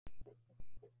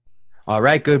All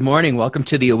right. Good morning. Welcome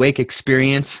to the Awake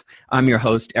Experience. I'm your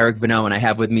host, Eric Vano, and I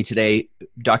have with me today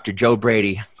Dr. Joe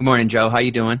Brady. Good morning, Joe. How you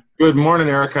doing? Good morning,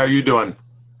 Eric. How are you doing?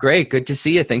 Great. Good to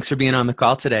see you. Thanks for being on the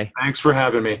call today. Thanks for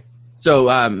having me.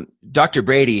 So, Dr.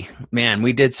 Brady, man,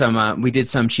 we did some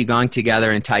qigong together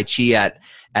and Tai Chi at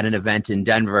an event in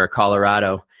Denver,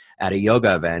 Colorado, at a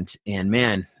yoga event. And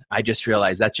man, I just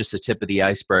realized that's just the tip of the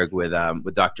iceberg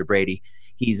with Dr. Brady.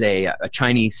 He's a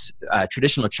Chinese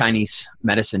traditional Chinese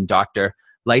medicine doctor,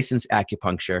 licensed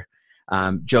acupuncture.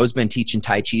 Joe's been teaching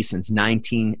Tai Chi since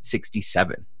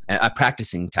 1967,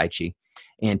 practicing Tai Chi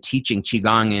and teaching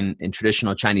qigong in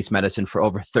traditional Chinese medicine for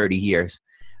over 30 years.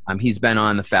 He's been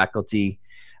on the faculty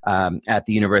at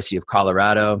the University of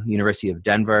Colorado, University of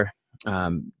Denver,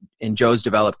 and Joe's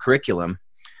developed curriculum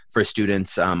for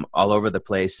students all over the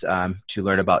place to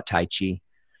learn about Tai Chi.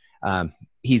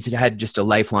 He's had just a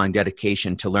lifelong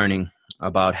dedication to learning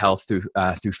about health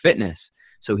through fitness.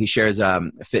 So he shares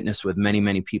fitness with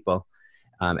many people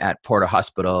at Porter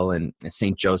Hospital and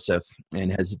St. Joseph,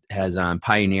 and has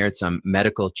pioneered some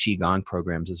medical qigong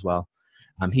programs as well.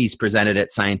 He's presented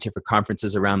at scientific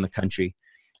conferences around the country,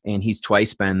 and he's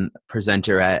twice been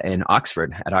presenter in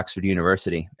Oxford, at Oxford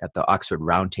University, at the Oxford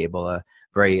Roundtable, a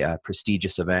very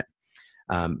prestigious event,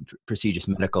 prestigious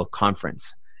medical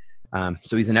conference.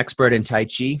 So he's an expert in Tai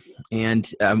Chi, and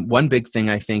one big thing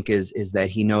I think is that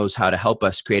he knows how to help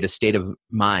us create a state of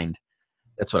mind.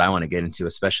 That's what I want to get into,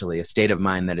 especially a state of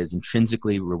mind that is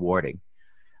intrinsically rewarding.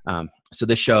 So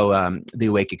this show, The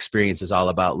Awake Experience, is all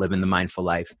about living the mindful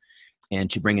life and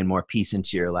to bring in more peace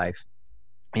into your life.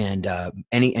 And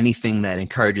anything that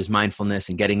encourages mindfulness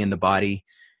and getting in the body,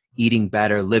 eating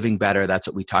better, living better, that's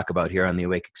what we talk about here on The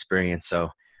Awake Experience. So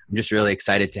I'm just really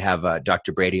excited to have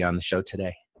Dr. Brady on the show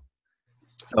today.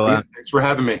 So Thanks for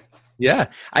having me. yeah,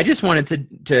 I just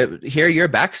wanted to hear your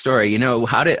backstory. You know,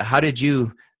 how did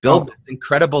you build this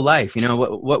incredible life? You know,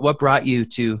 what brought you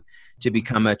to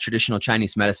become a traditional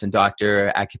Chinese medicine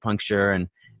doctor, acupuncture, and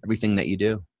everything that you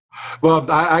do? Well,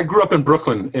 I grew up in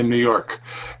Brooklyn, in New York,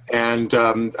 and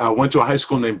I went to a high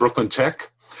school named Brooklyn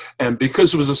Tech. And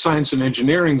because it was a science and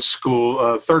engineering school,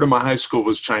 a third of my high school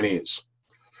was Chinese.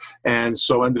 And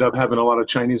so I ended up having a lot of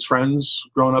Chinese friends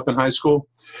growing up in high school.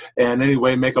 And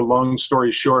anyway, make a long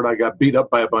story short, I got beat up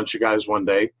by a bunch of guys one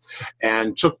day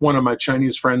and took one of my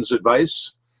Chinese friends'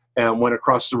 advice and went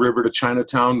across the river to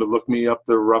Chinatown to look me up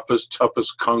the roughest,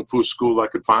 toughest kung fu school I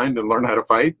could find and learn how to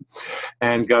fight,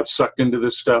 and got sucked into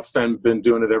this stuff and been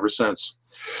doing it ever since.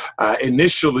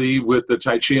 Initially with the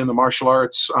Tai Chi and the martial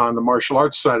arts on the martial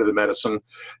arts side of the medicine.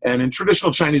 And in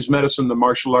traditional Chinese medicine, the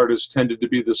martial artists tended to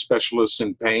be the specialists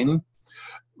in pain,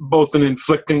 both in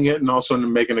inflicting it and also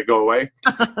in making it go away.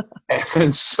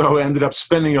 And so I ended up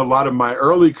spending a lot of my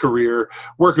early career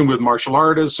working with martial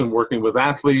artists and working with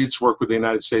athletes, worked with the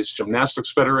United States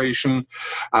Gymnastics Federation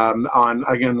on,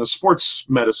 again, the sports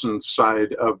medicine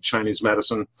side of Chinese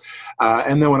medicine.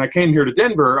 And then when I came here to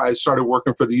Denver, I started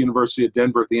working for the University of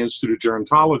Denver at the Institute of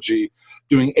Gerontology,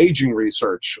 doing aging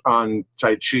research on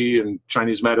Tai Chi and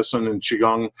Chinese medicine and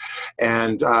Qigong.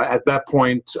 And at that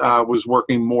point, was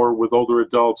working more with older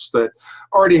adults that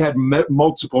already had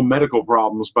multiple medical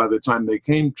problems by the time they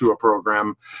came to a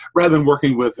program, rather than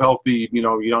working with healthy,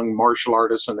 young martial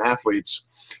artists and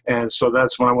athletes. And so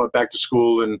that's when I went back to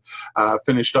school and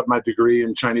finished up my degree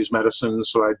in Chinese medicine.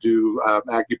 So I do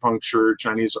acupuncture,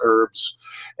 Chinese herbs.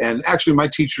 And actually my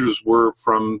teachers were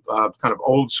from kind of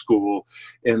old school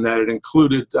in that it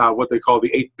included what they call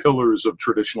the 8 pillars of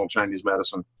traditional Chinese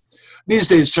medicine. These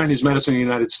days, Chinese medicine in the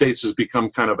United States has become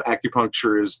kind of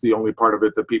acupuncture is the only part of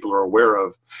it that people are aware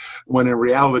of, when in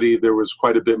reality, there was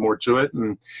quite a bit more to it.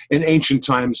 And in ancient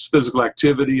times, physical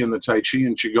activity and the Tai Chi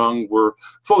and Qigong were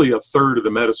fully a third of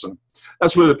the medicine.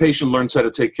 That's where the patient learns how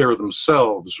to take care of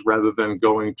themselves rather than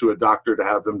going to a doctor to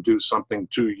have them do something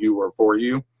to you or for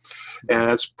you. And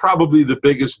that's probably the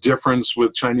biggest difference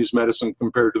with Chinese medicine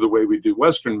compared to the way we do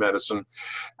Western medicine,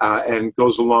 and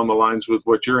goes along the lines with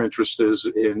what your interest is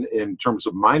in terms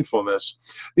of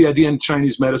mindfulness. The idea in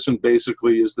Chinese medicine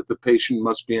basically is that the patient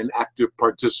must be an active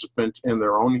participant in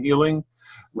their own healing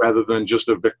rather than just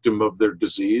a victim of their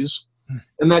disease.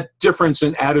 And that difference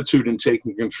in attitude and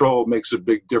taking control makes a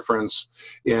big difference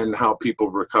in how people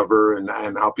recover and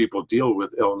how people deal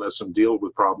with illness and deal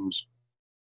with problems.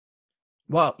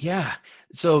 Well, yeah.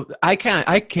 So I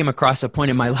came across a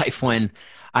point in my life when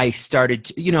I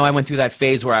started, I went through that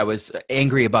phase where I was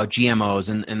angry about GMOs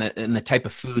and the type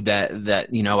of food that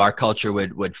our culture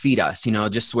would feed us,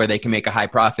 just where they can make a high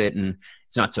profit and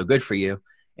it's not so good for you.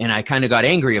 And I kind of got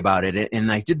angry about it. And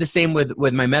I did the same with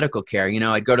my medical care.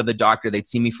 I'd go to the doctor, they'd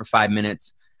see me for 5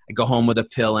 minutes. I'd go home with a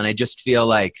pill and I just feel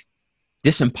like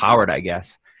disempowered, I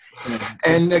guess.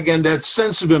 And again, that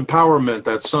sense of empowerment,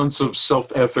 that sense of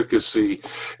self-efficacy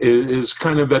is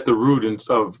kind of at the root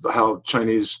of how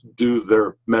Chinese do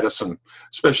their medicine,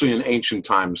 especially in ancient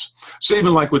times. So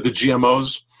even like with the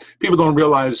GMOs, people don't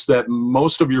realize that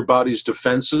most of your body's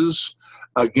defenses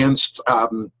against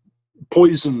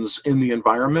poisons in the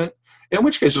environment, in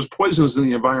which case there's poisons in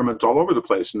the environment all over the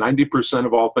place. 90%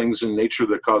 of all things in nature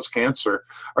that cause cancer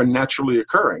are naturally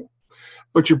occurring.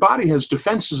 But your body has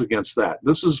defenses against that.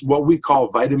 This is what we call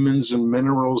vitamins and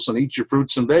minerals, and eat your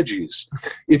fruits and veggies.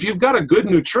 If you've got a good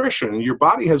nutrition, your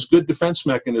body has good defense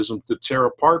mechanisms to tear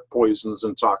apart poisons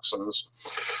and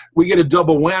toxins. We get a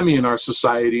double whammy in our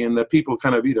society in that people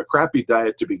kind of eat a crappy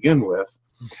diet to begin with.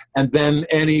 And then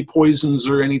any poisons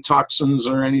or any toxins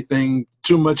or anything,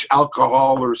 too much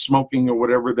alcohol or smoking or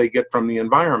whatever they get from the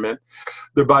environment,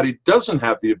 their body doesn't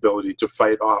have the ability to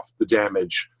fight off the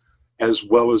damage as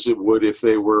well as it would if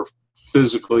they were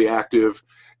physically active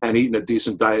and eating a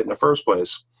decent diet in the first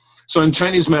place. So in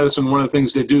Chinese medicine, one of the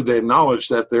things they do, they acknowledge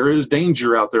that there is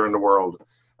danger out there in the world.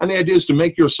 And the idea is to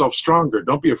make yourself stronger.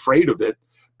 Don't be afraid of it,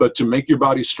 but to make your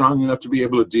body strong enough to be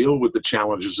able to deal with the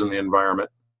challenges in the environment.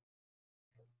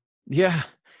 Yeah,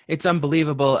 it's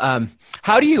unbelievable.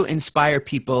 How do you inspire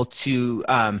people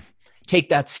to take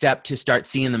that step to start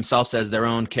seeing themselves as their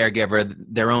own caregiver,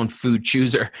 their own food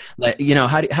chooser? Like, you know,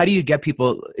 how do you get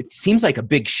people? It seems like a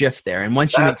big shift there. And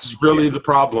once that's really the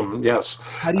problem. Yes,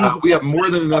 we have more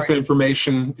than enough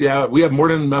information. Yeah, we have more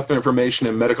than enough information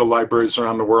in medical libraries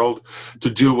around the world to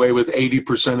do away with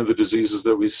 80% of the diseases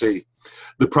that we see.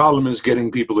 The problem is getting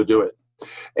people to do it.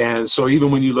 And so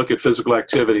even when you look at physical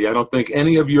activity, I don't think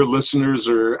any of your listeners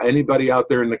or anybody out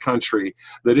there in the country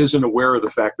that isn't aware of the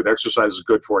fact that exercise is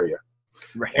good for you.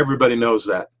 Right. Everybody knows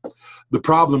that. The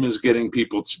problem is getting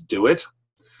people to do it.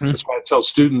 That's why I tell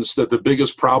students that the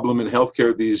biggest problem in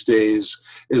healthcare these days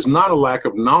is not a lack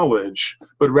of knowledge,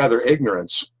 but rather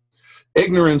ignorance.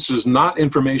 Ignorance is not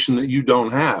information that you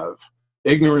don't have.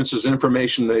 Ignorance is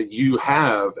information that you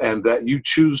have and that you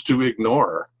choose to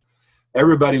ignore.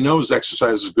 Everybody knows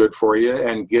exercise is good for you,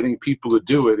 and getting people to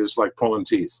do it is like pulling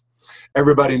teeth.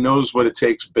 Everybody knows what it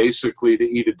takes basically to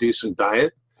eat a decent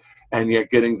diet, and yet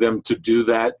getting them to do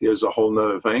that is a whole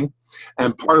nother thing.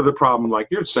 And part of the problem, like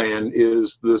you're saying,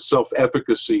 is the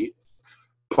self-efficacy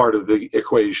part of the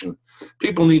equation.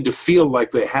 People need to feel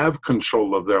like they have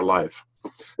control of their life.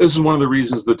 This is one of the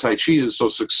reasons the Tai Chi is so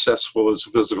successful as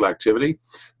a physical activity,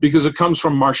 because it comes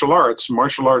from martial arts.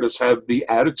 Martial artists have the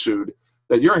attitude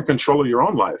that you're in control of your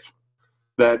own life.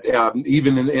 That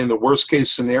even in the worst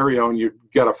case scenario, and you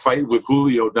got a fight with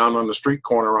Julio down on the street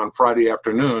corner on Friday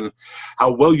afternoon,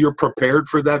 how well you're prepared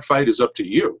for that fight is up to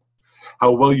you.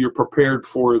 How well you're prepared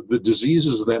for the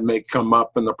diseases that may come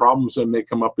up and the problems that may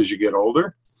come up as you get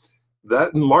older,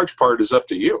 that in large part is up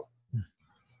to you.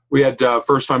 We had,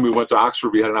 first time we went to Oxford,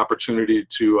 we had an opportunity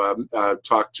to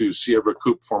talk to Sierra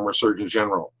Coop, former Surgeon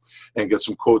General, and get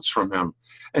some quotes from him.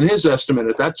 And his estimate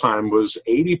at that time was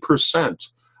 80%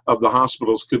 of the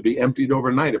hospitals could be emptied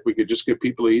overnight if we could just get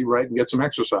people to eat right and get some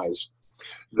exercise.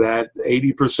 That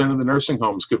 80% of the nursing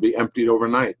homes could be emptied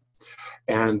overnight.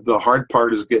 And the hard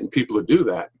part is getting people to do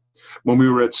that. When we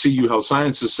were at CU Health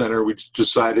Sciences Center, we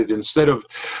decided instead of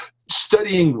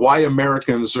studying why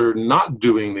Americans are not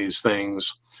doing these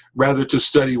things, rather to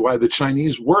study why the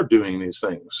Chinese were doing these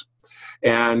things.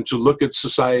 And to look at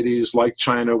societies like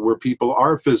China where people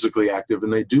are physically active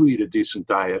and they do eat a decent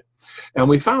diet. And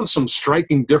we found some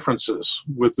striking differences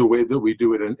with the way that we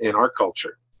do it in our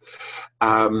culture.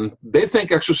 They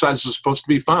think exercise is supposed to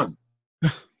be fun.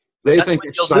 They think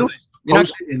exercise is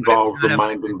supposed to involve the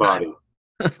mind and body.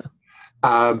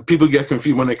 People get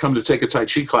confused when they come to take a Tai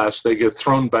Chi class. They get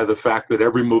thrown by the fact that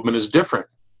every movement is different.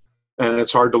 And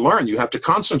it's hard to learn. You have to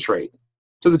concentrate.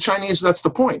 To the Chinese, that's the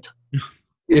point.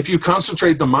 If you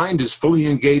concentrate, the mind is fully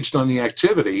engaged on the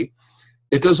activity.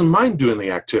 It doesn't mind doing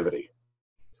the activity.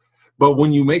 But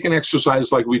when you make an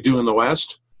exercise like we do in the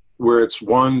West, where it's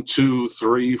 1, 2,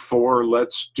 3, 4,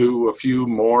 let's do a few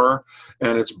more,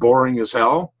 and it's boring as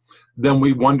hell, then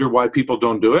we wonder why people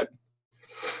don't do it.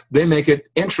 They make it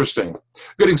interesting.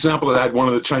 Good example of that, one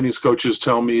of the Chinese coaches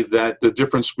tell me that the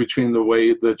difference between the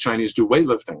way the Chinese do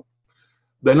weightlifting,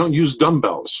 they don't use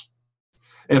dumbbells.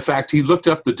 In fact, he looked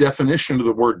up the definition of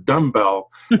the word dumbbell,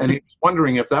 and he was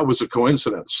wondering if that was a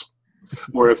coincidence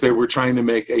or if they were trying to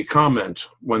make a comment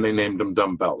when they named them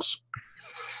dumbbells.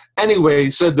 Anyway,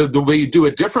 he said that the way you do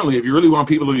it differently, if you really want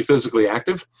people to be physically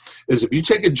active, is if you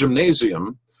take a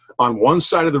gymnasium, on one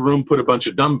side of the room put a bunch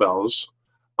of dumbbells,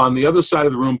 on the other side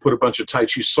of the room put a bunch of Tai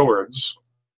Chi swords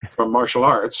from martial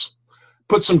arts,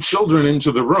 put some children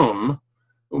into the room,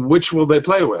 which will they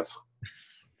play with?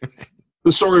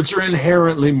 The swords are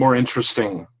inherently more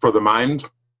interesting for the mind.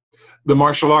 The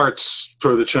martial arts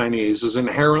for the Chinese is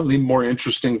inherently more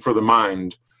interesting for the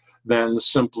mind than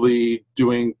simply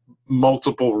doing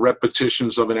multiple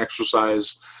repetitions of an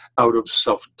exercise out of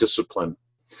self-discipline.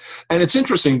 And it's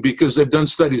interesting because they've done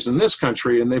studies in this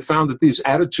country and they found that these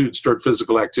attitudes toward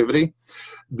physical activity,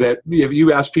 that if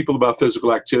you ask people about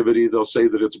physical activity, they'll say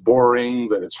that it's boring,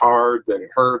 that it's hard, that it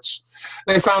hurts.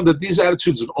 And they found that these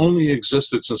attitudes have only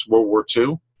existed since World War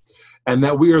II, and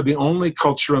that we are the only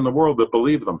culture in the world that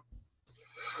believe them.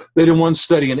 They did one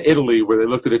study in Italy where they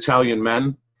looked at Italian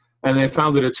men, and they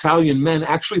found that Italian men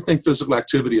actually think physical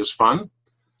activity is fun.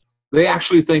 They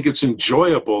actually think it's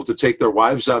enjoyable to take their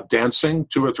wives out dancing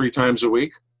 2 or 3 times a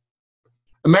week.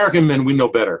 American men, we know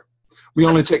better. We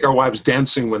only take our wives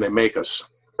dancing when they make us.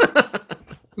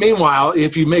 Meanwhile,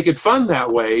 if you make it fun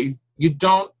that way, you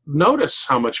don't notice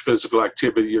how much physical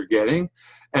activity you're getting,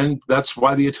 and that's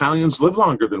why the Italians live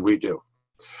longer than we do.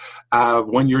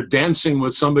 When you're dancing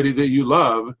with somebody that you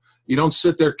love, you don't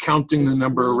sit there counting the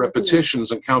number of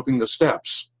repetitions and counting the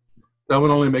steps. That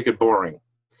would only make it boring.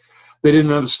 They did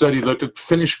another study, looked at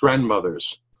Finnish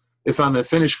grandmothers. They found that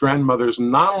Finnish grandmothers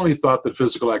not only thought that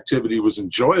physical activity was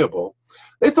enjoyable,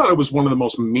 they thought it was one of the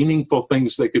most meaningful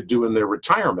things they could do in their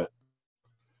retirement,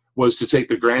 was to take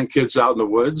the grandkids out in the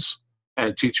woods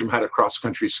and teach them how to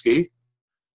cross-country ski.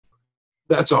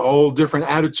 That's a whole different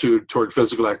attitude toward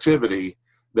physical activity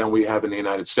than we have in the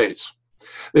United States.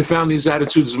 They found these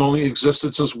attitudes have only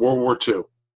existed since World War II.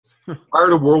 Prior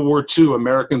to World War II,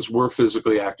 Americans were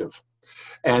physically active.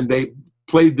 And they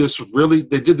did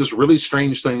this really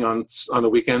strange thing on the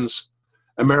weekends.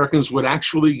 Americans would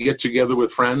actually get together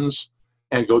with friends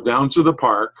and go down to the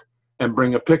park and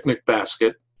bring a picnic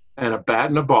basket and a bat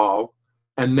and a ball,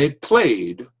 and they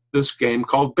played this game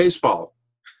called baseball.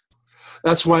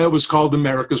 That's why it was called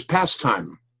America's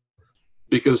pastime,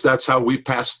 because that's how we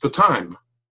passed the time.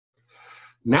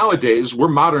 Nowadays, we're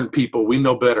modern people. We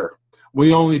know better.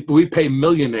 We pay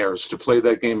millionaires to play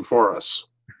that game for us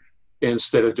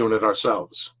instead of doing it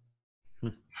ourselves.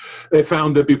 They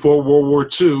found that before World War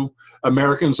II,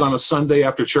 Americans on a Sunday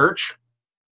after church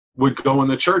would go in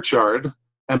the churchyard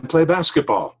and play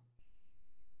basketball.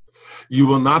 You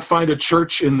will not find a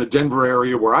church in the Denver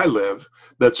area where I live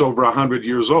that's over 100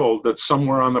 years old that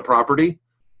somewhere on the property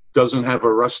doesn't have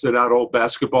a rusted out old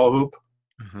basketball hoop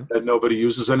that nobody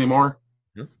uses anymore.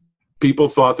 People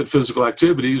thought that physical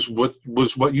activities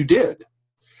was what you did.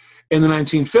 In the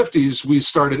 1950s, we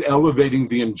started elevating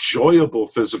the enjoyable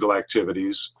physical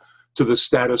activities to the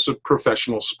status of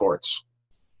professional sports.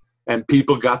 And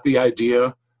people got the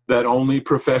idea that only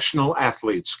professional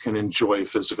athletes can enjoy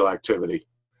physical activity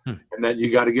and that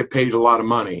you got to get paid a lot of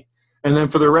money. And then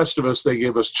for the rest of us, they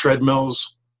gave us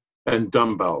treadmills and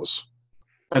dumbbells.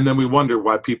 And then we wonder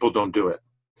why people don't do it.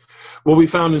 What we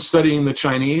found in studying the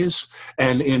Chinese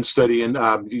and in studying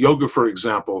yoga, for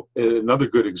example, another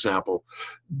good example,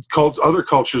 other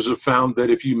cultures have found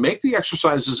that if you make the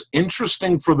exercises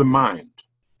interesting for the mind,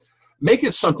 make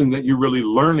it something that you're really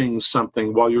learning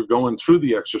something while you're going through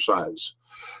the exercise.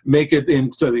 Make it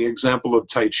into the example of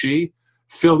Tai Chi.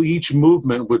 Fill each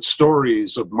movement with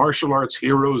stories of martial arts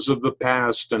heroes of the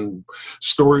past and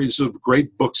stories of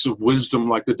great books of wisdom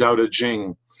like the Tao Te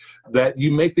Ching. That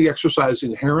you make the exercise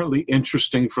inherently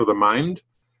interesting for the mind.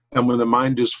 And when the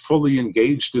mind is fully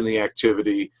engaged in the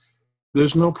activity,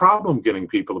 there's no problem getting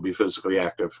people to be physically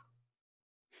active.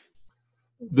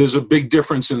 There's a big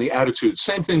difference in the attitude.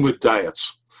 Same thing with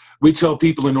diets. We tell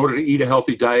people in order to eat a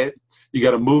healthy diet, you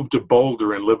got to move to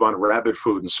Boulder and live on rabbit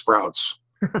food and sprouts.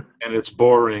 And it's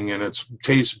boring and it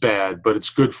tastes bad, but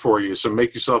it's good for you. So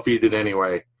make yourself eat it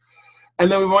anyway.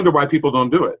 And then we wonder why people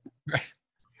don't do it. Right.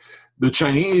 The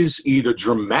Chinese eat a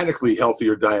dramatically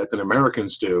healthier diet than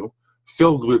Americans do,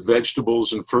 filled with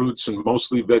vegetables and fruits and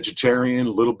mostly vegetarian,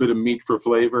 a little bit of meat for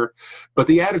flavor. But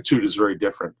the attitude is very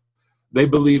different. They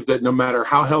believe that no matter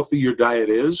how healthy your diet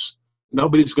is,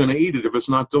 nobody's going to eat it if it's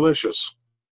not delicious.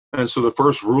 And so the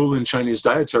first rule in Chinese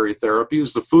dietary therapy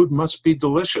is the food must be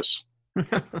delicious.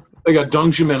 They got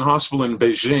Dongjimen Hospital in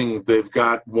Beijing. They've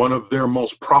got one of their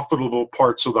most profitable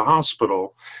parts of the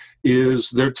hospital is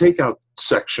their takeout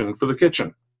section for the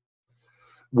kitchen,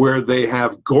 where they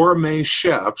have gourmet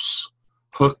chefs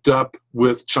hooked up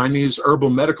with Chinese herbal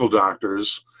medical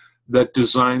doctors that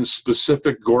design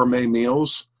specific gourmet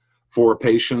meals for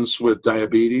patients with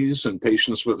diabetes and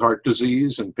patients with heart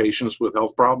disease and patients with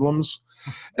health problems.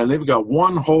 And they've got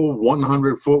one whole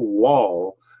 100-foot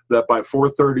wall that by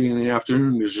 4:30 in the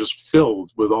afternoon is just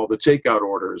filled with all the takeout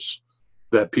orders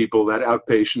that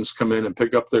outpatients come in and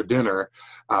pick up their dinner.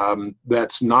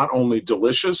 That's not only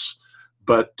delicious,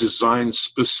 but designed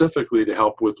specifically to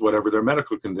help with whatever their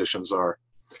medical conditions are.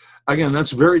 Again,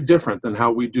 that's very different than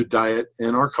how we do diet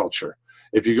in our culture.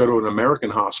 If you go to an American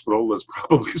hospital, there's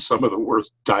probably some of the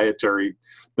worst dietary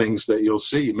things that you'll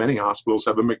see. Many hospitals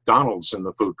have a McDonald's in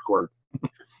the food court.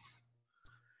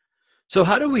 So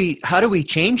how do we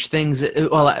change things?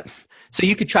 Well, so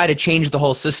you could try to change the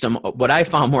whole system. What I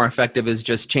found more effective is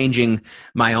just changing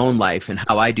my own life and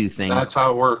how I do things. That's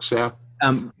how it works, yeah.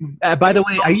 By the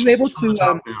way, are you able to,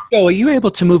 Joe, are you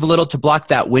able to move a little to block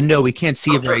that window? We can't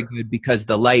see you very good because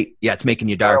the light, it's making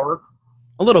you dark.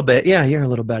 A little bit. Yeah, you're a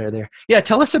little better there. Yeah,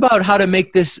 tell us about how to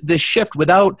make this shift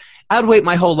without, I'd wait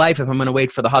my whole life if I'm going to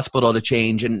wait for the hospital to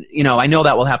change. And, I know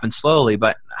that will happen slowly,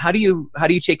 but how do you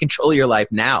take control of your life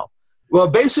now? Well,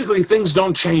 basically things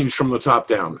don't change from the top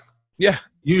down. Yeah.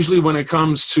 Usually when it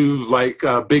comes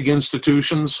to big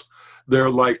institutions, they're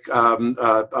like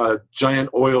a giant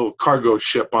oil cargo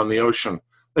ship on the ocean.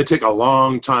 They take a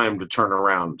long time to turn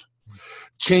around.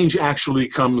 Change actually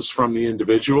comes from the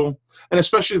individual, and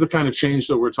especially the kind of change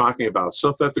that we're talking about.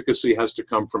 Self-efficacy has to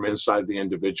come from inside the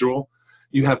individual.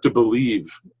 You have to believe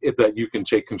that you can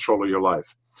take control of your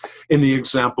life. In the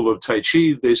example of Tai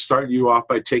Chi, they start you off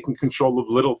by taking control of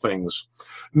little things.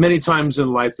 Many times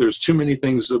in life, there's too many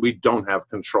things that we don't have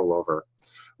control over.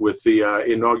 With the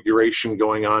inauguration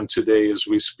going on today as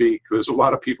we speak, there's a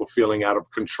lot of people feeling out of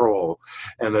control,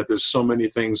 and that there's so many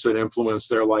things that influence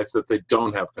their life that they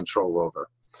don't have control over.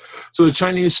 So the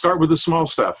Chinese start with the small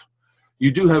stuff.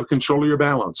 You do have control of your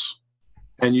balance,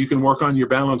 and you can work on your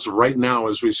balance right now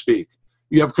as we speak.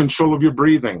 You have control of your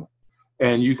breathing,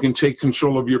 and you can take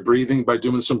control of your breathing by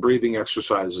doing some breathing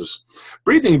exercises.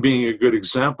 Breathing being a good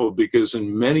example, because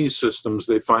in many systems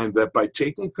they find that by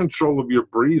taking control of your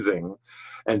breathing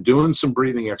and doing some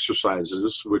breathing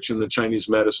exercises, which in the Chinese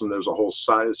medicine there's a whole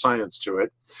science to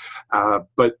it,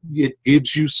 but it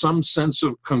gives you some sense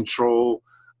of control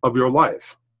of your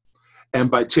life. And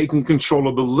by taking control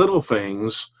of the little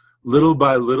things, little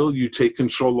by little, you take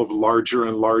control of larger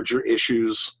and larger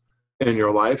issues in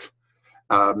your life,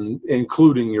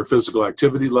 including your physical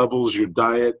activity levels, your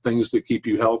diet, things that keep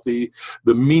you healthy,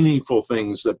 the meaningful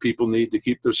things that people need to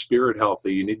keep their spirit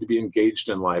healthy. You need to be engaged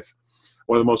in life.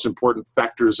 One of the most important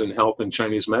factors in health in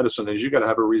Chinese medicine is you got to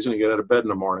have a reason to get out of bed in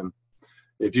the morning.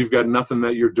 If you've got nothing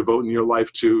that you're devoting your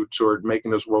life to toward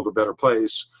making this world a better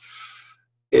place,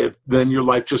 then your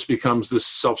life just becomes this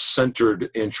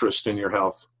self-centered interest in your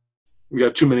health. We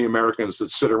got too many Americans that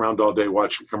sit around all day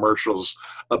watching commercials,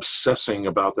 obsessing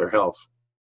about their health.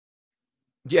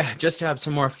 Yeah, just to have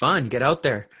some more fun. Get out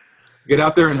there. Get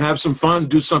out there and have some fun.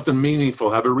 Do something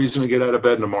meaningful. Have a reason to get out of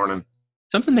bed in the morning.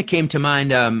 Something that came to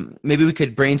mind, maybe we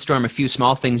could brainstorm a few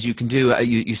small things you can do.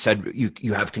 You said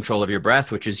you have control of your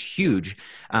breath, which is huge.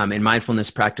 In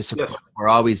mindfulness practice, of course, we're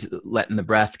always letting the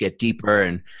breath get deeper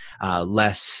and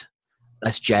less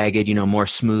jagged, more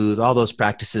smooth, all those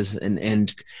practices.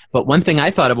 But one thing I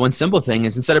thought of, one simple thing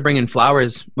is, instead of bringing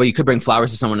flowers, well, you could bring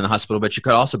flowers to someone in the hospital, but you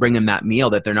could also bring them that meal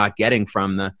that they're not getting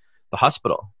from the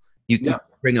hospital. You could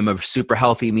bring them a super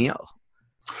healthy meal.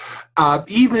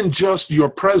 Even just your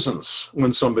presence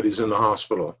when somebody's in the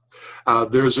hospital,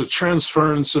 there's a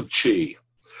transference of qi,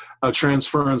 a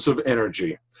transference of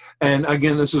energy. And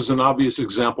again, this is an obvious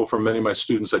example for many of my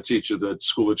students I teach at the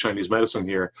School of Chinese Medicine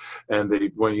here. And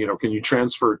can you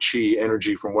transfer qi,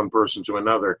 energy from one person to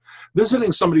another?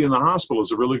 Visiting somebody in the hospital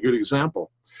is a really good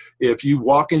example. If you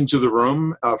walk into the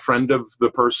room, a friend of the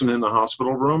person in the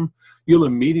hospital room, you'll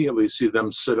immediately see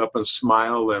them sit up and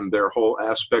smile and their whole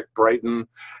aspect brighten,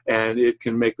 and it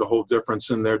can make the whole difference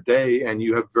in their day. And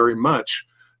you have very much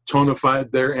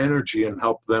tonified their energy and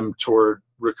helped them toward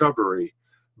recovery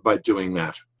by doing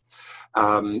that.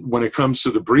 When it comes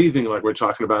to the breathing, like we're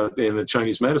talking about in the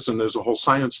Chinese medicine, there's a whole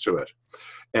science to it.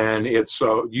 And it's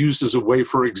used as a way,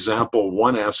 for example,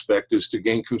 one aspect is to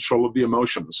gain control of the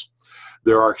emotions.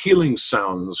 There are healing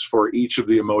sounds for each of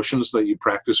the emotions that you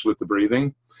practice with the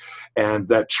breathing, and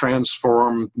that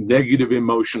transform negative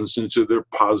emotions into their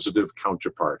positive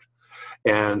counterpart.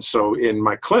 And so in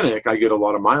my clinic, I get a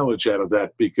lot of mileage out of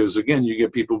that because, again, you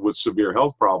get people with severe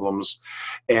health problems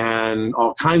and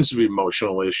all kinds of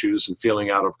emotional issues and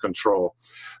feeling out of control.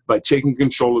 By taking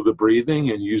control of the breathing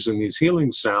and using these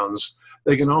healing sounds,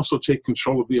 they can also take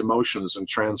control of the emotions and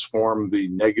transform the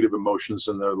negative emotions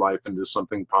in their life into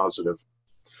something positive.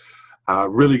 A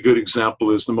really good example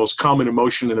is the most common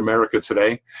emotion in America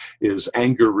today is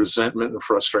anger, resentment, and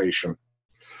frustration.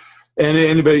 And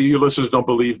anybody, you listeners, don't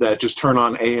believe that, just turn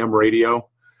on AM radio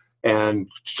and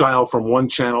dial from one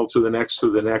channel to the next,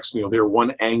 and you'll hear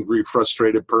one angry,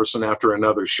 frustrated person after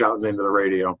another shouting into the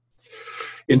radio.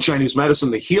 In Chinese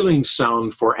medicine, the healing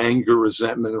sound for anger,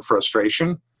 resentment, and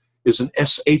frustration is an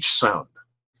SH sound.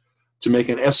 To make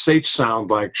an SH sound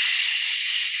like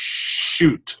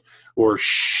shoot or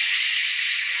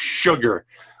sugar,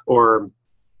 or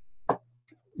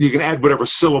you can add whatever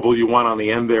syllable you want on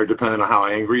the end there depending on how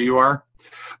angry you are.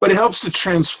 But it helps to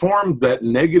transform that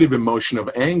negative emotion of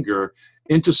anger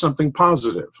into something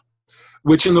positive,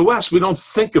 which in the West, we don't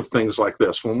think of things like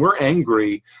this. When we're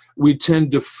angry, we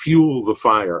tend to fuel the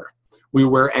fire. We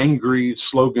wear angry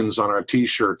slogans on our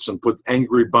T-shirts and put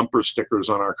angry bumper stickers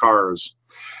on our cars.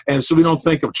 And so we don't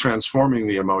think of transforming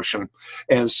the emotion.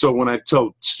 And so when I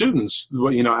tell students,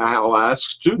 I'll ask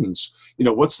students,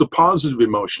 what's the positive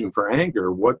emotion for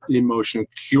anger? What emotion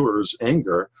cures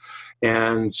anger?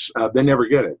 And they never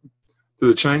get it. To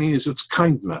the Chinese, it's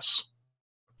kindness.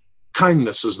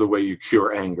 Kindness is the way you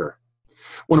cure anger.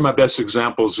 One of my best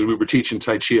examples is we were teaching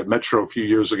Tai Chi at Metro a few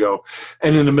years ago,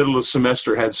 and in the middle of the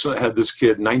semester had this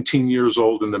kid, 19 years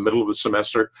old, in the middle of the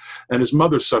semester, and his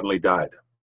mother suddenly died.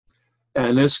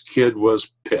 And this kid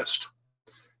was pissed.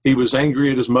 He was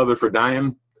angry at his mother for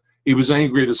dying. He was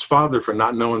angry at his father for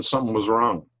not knowing something was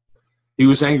wrong. He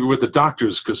was angry with the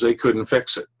doctors because they couldn't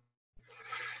fix it.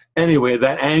 Anyway,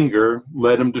 that anger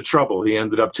led him to trouble. He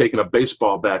ended up taking a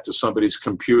baseball bat to somebody's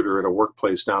computer at a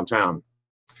workplace downtown.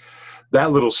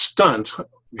 That little stunt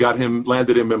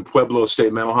landed him in Pueblo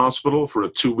State Mental Hospital for a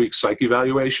 2-week psych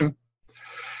evaluation.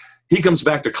 He comes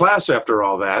back to class after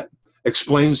all that,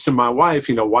 explains to my wife,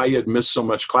 why he had missed so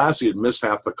much class. He had missed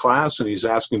half the class, and he's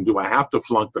asking, do I have to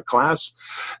flunk the class?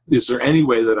 Is there any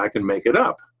way that I can make it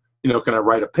up? Can I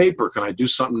write a paper? Can I do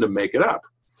something to make it up?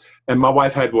 And my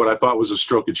wife had what I thought was a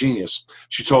stroke of genius.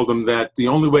 She told him that the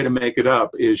only way to make it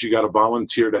up is you got to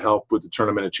volunteer to help with the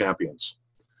Tournament of Champions.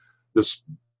 This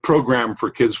program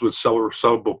for kids with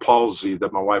cerebral palsy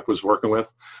that my wife was working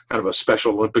with, kind of a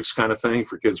Special Olympics kind of thing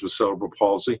for kids with cerebral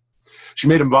palsy. She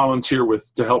made him volunteer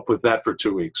to help with that for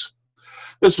 2 weeks.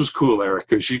 This was cool, Eric,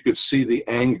 because you could see the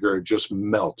anger just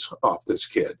melt off this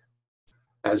kid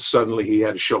as suddenly he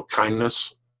had to show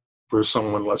kindness for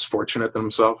someone less fortunate than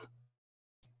himself.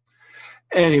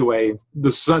 Anyway,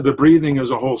 the breathing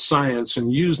is a whole science,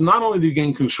 and used not only to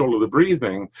gain control of the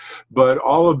breathing, but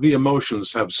all of the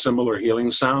emotions have similar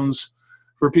healing sounds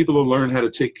for people to learn how to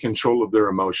take control of their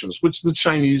emotions, which the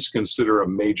Chinese consider a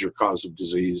major cause of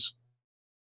disease.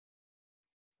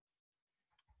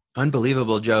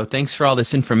 Unbelievable, Joe. Thanks for all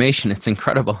this information. It's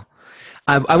incredible.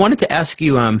 I wanted to ask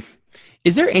you,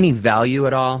 is there any value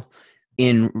at all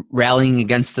in rallying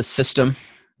against the system?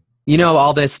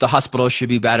 All this, the hospitals should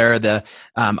be better,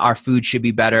 our food should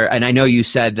be better. And I know you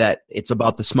said that it's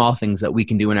about the small things that we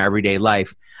can do in our everyday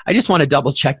life. I just want to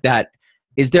double check that.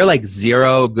 Is there like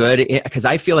zero good? Because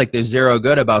I feel like there's zero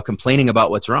good about complaining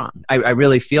about what's wrong. I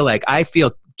really feel like I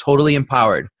feel totally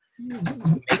empowered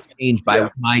to make change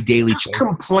by my daily choice.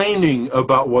 Complaining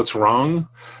about what's wrong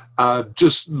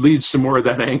just leads to more of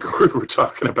that anger we're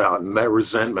talking about and that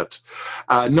resentment.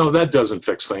 No, that doesn't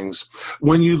fix things.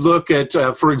 When you look at,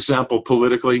 for example,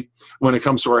 politically, when it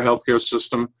comes to our healthcare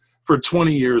system, for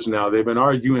 20 years now, they've been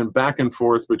arguing back and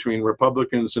forth between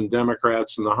Republicans and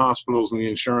Democrats and the hospitals and the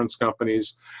insurance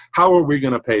companies. How are we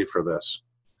going to pay for this?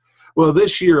 Well,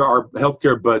 this year, our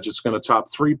healthcare budget's going to top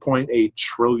 $3.8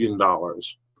 trillion.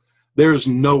 There's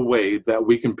no way that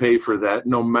we can pay for that,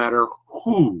 no matter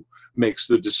who makes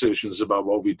the decisions about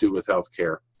what we do with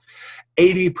healthcare.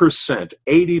 80%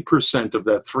 of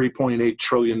that $3.8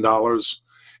 trillion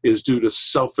is due to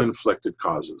self-inflicted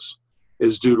causes,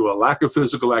 is due to a lack of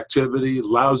physical activity,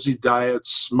 lousy diets,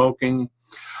 smoking,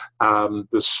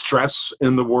 the stress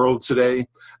in the world today.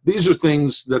 These are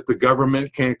things that the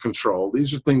government can't control.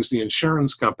 These are things the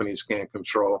insurance companies can't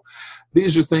control.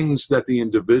 These are things that the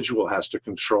individual has to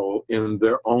control in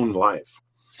their own life.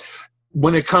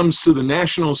 When it comes to the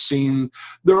national scene,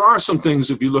 there are some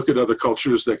things, if you look at other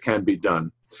cultures, that can be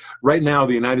done. Right now,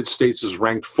 the United States is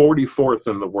ranked 44th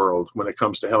in the world when it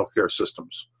comes to healthcare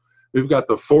systems. We've got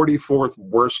the 44th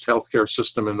worst healthcare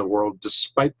system in the world,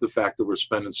 despite the fact that we're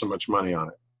spending so much money on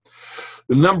it.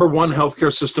 The number one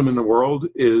healthcare system in the world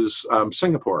is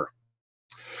Singapore.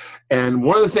 And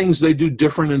one of the things they do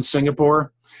different in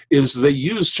Singapore is they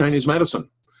use Chinese medicine.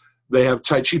 They have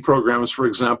Tai Chi programs, for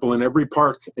example, in every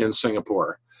park in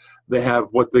Singapore. They have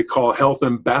what they call health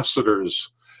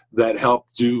ambassadors that help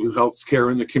do health care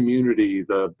in the community,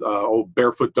 the old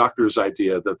barefoot doctors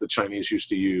idea that the Chinese used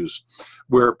to use,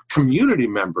 where community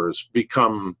members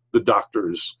become the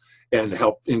doctors and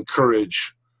help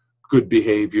encourage good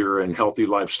behavior and healthy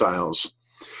lifestyles.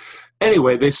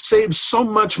 Anyway, they save so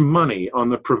much money on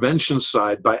the prevention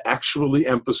side by actually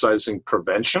emphasizing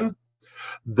prevention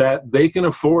that they can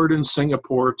afford in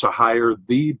Singapore to hire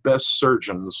the best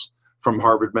surgeons from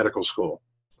Harvard Medical School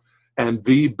and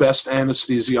the best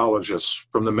anesthesiologists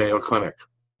from the Mayo Clinic.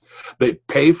 They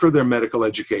pay for their medical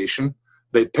education.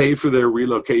 They pay for their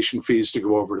relocation fees to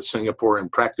go over to Singapore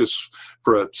and practice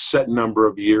for a set number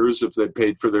of years if they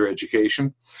paid for their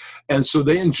education. And so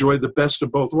they enjoy the best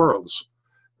of both worlds.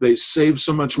 They save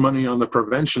so much money on the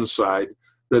prevention side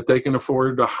that they can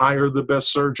afford to hire the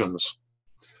best surgeons.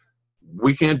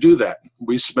 We can't do that.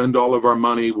 We spend all of our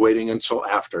money waiting until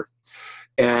after.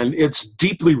 And it's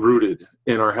deeply rooted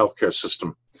in our healthcare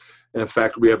system. In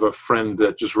fact, we have a friend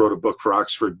that just wrote a book for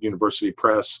Oxford University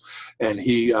Press, and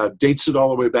he dates it all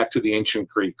the way back to the ancient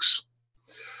Greeks.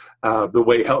 The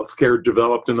way healthcare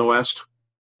developed in the West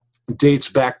dates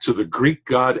back to the Greek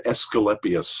god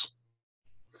Asclepius.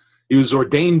 He was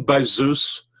ordained by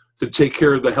Zeus to take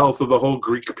care of the health of the whole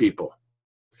Greek people.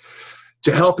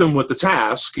 To help him with the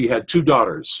task, he had two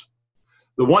daughters.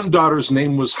 The one daughter's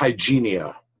name was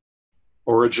Hygienia,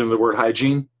 origin of the word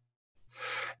hygiene.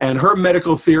 And her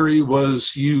medical theory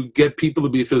was you get people to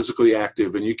be physically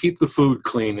active and you keep the food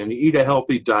clean and you eat a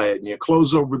healthy diet and you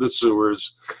close over the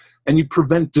sewers and you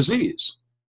prevent disease.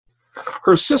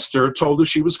 Her sister told her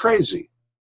she was crazy,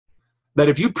 that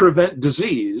if you prevent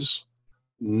disease,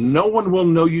 no one will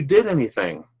know you did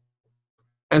anything.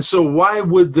 And so why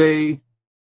would they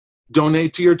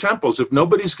donate to your temples? If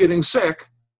nobody's getting sick,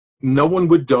 no one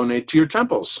would donate to your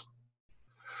temples.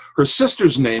 Her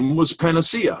sister's name was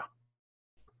Panacea,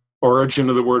 origin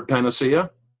of the word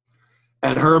panacea.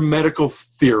 And her medical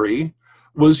theory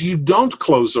was you don't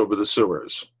close over the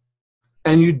sewers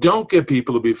and you don't get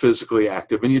people to be physically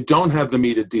active and you don't have them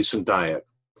eat a decent diet.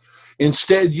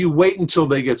 Instead, you wait until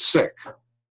they get sick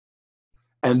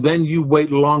and then you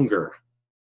wait longer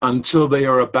until they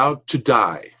are about to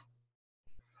die.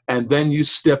 And then you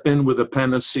step in with a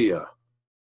panacea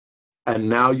and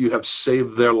now you have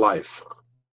saved their life.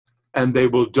 And they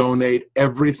will donate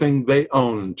everything they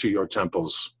own to your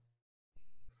temples.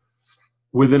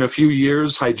 Within a few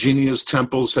years, Hygienia's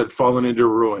temples had fallen into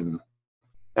ruin,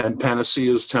 and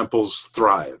Panacea's temples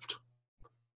thrived.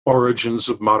 Origins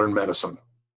of modern medicine.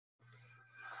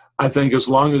 I think as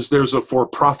long as there's a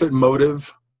for-profit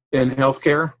motive in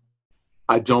healthcare,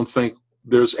 I don't think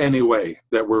there's any way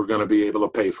that we're going to be able to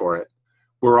pay for it.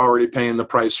 We're already paying the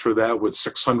price for that with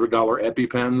 $600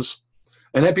 EpiPens.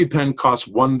 An EpiPen costs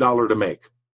 $1 to make.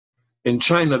 In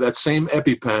China, that same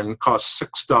EpiPen costs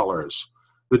 $6.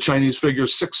 The Chinese figure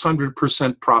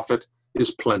 600% profit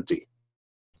is plenty.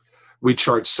 We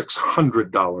charge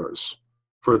 $600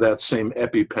 for that same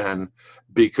EpiPen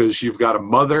because you've got a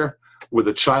mother with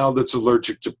a child that's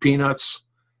allergic to peanuts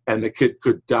and the kid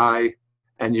could die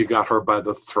and you got her by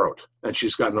the throat and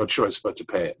she's got no choice but to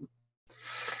pay it.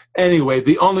 Anyway,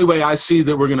 the only way I see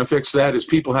that we're going to fix that is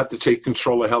people have to take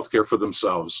control of healthcare for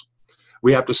themselves.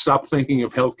 We have to stop thinking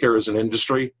of healthcare as an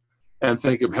industry and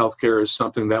think of healthcare as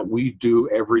something that we do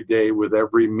every day with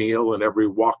every meal and every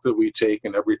walk that we take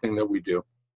and everything that we do.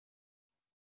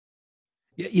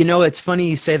 You know, it's funny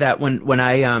you say that. When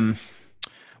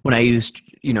I used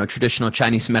traditional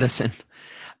Chinese medicine,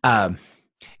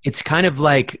 it's kind of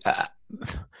like.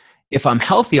 If I'm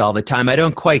healthy all the time, I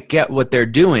don't quite get what they're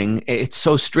doing. It's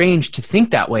so strange to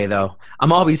think that way, though.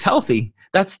 I'm always healthy.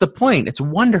 That's the point. It's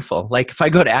wonderful. Like if I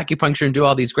go to acupuncture and do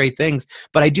all these great things,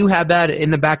 but I do have that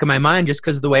in the back of my mind just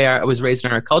because of the way I was raised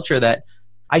in our culture that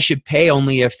I should pay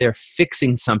only if they're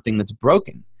fixing something that's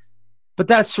broken. But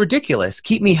that's ridiculous.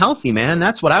 Keep me healthy, man.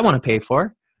 That's what I want to pay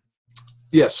for.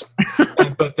 Yes,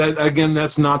 but that again,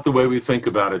 that's not the way we think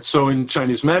about it. So in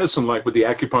Chinese medicine, like with the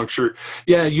acupuncture,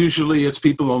 yeah, usually it's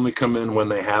people only come in when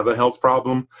they have a health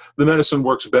problem. The medicine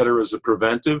works better as a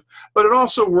preventive, but it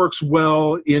also works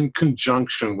well in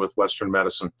conjunction with Western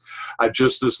medicine.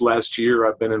 Just this last year,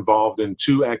 I've been involved in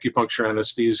 2 acupuncture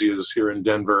anesthesias here in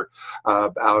Denver,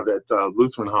 out at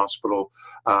Lutheran Hospital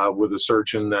with a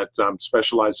surgeon that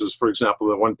specializes, for example,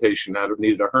 the one patient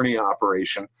needed a hernia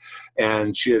operation,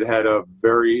 and she had a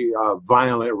very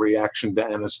violent reaction to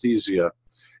anesthesia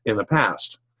in the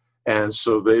past. And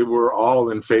so they were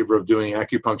all in favor of doing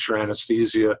acupuncture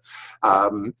anesthesia.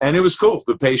 And it was cool.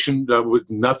 The patient with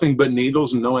nothing but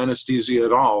needles and no anesthesia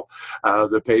at all.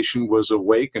 The patient was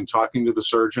awake and talking to the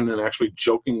surgeon and actually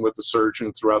joking with the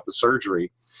surgeon throughout the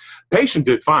surgery. Patient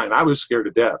did fine. I was scared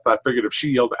to death. I figured if she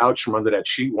yelled ouch from under that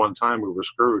sheet one time, we were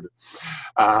screwed.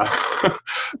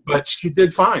 But she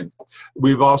did fine.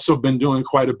 We've also been doing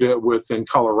quite a bit in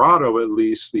Colorado, at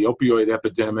least, the opioid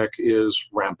epidemic is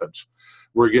rampant.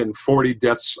 We're getting 40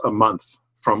 deaths a month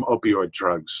from opioid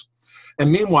drugs.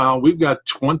 And meanwhile, we've got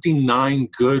 29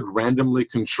 good randomly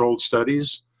controlled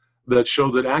studies that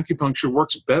show that acupuncture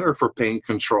works better for pain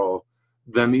control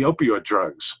than the opioid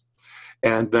drugs,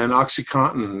 and then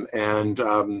OxyContin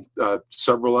and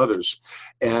several others.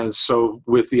 And so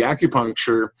with the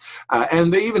acupuncture,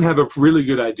 and they even have a really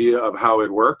good idea of how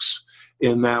it works,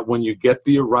 in that when you get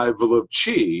the arrival of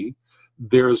qi,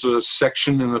 there's a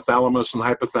section in the thalamus and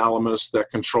hypothalamus that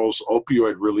controls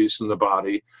opioid release in the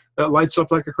body that lights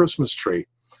up like a Christmas tree.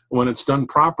 When it's done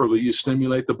properly, you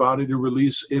stimulate the body to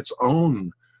release its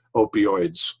own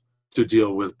opioids to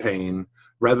deal with pain,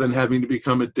 rather than having to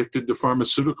become addicted to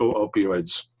pharmaceutical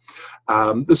opioids.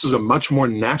 This is a much more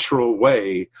natural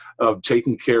way of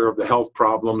taking care of the health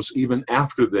problems even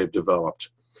after they've developed.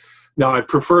 Now, I'd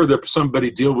prefer that somebody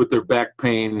deal with their back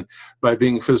pain by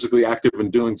being physically active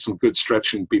and doing some good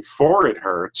stretching before it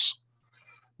hurts.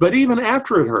 But even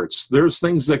after it hurts, there's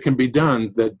things that can be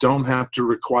done that don't have to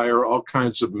require all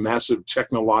kinds of massive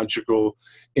technological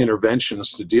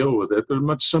interventions to deal with it. There are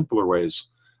much simpler ways.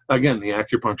 Again, the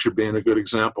acupuncture being a good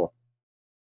example.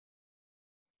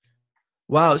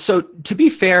 Wow. So to be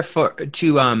fair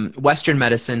to Western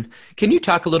medicine, can you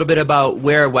talk a little bit about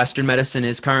where Western medicine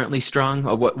is currently strong,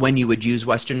 or when you would use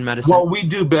Western medicine? What we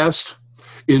do best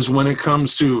is when it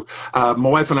comes to, my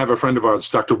wife and I have a friend of ours,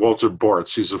 Dr. Walter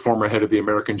Bortz. He's the former head of the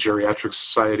American Geriatric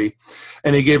Society,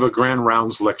 and he gave a grand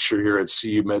rounds lecture here at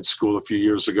CU Med School a few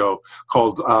years ago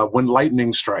called When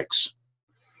Lightning Strikes.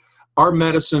 Our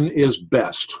medicine is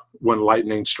best when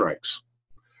lightning strikes.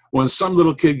 When some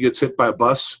little kid gets hit by a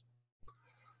bus,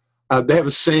 they have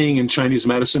a saying in Chinese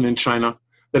medicine in China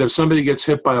that if somebody gets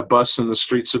hit by a bus in the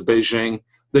streets of Beijing,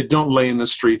 they don't lay in the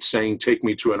streets saying, "Take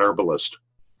me to an herbalist."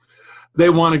 They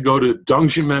want to go to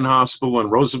Dongjimen Hospital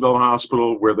and Roosevelt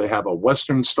Hospital, where they have a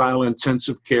Western-style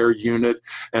intensive care unit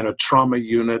and a trauma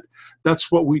unit.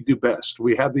 That's what we do best.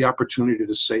 We have the opportunity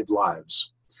to save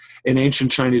lives. In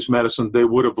ancient Chinese medicine, they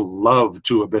would have loved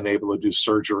to have been able to do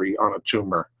surgery on a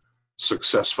tumor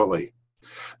successfully.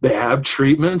 They have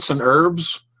treatments and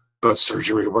herbs, but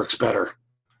surgery works better.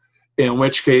 In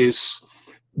which case,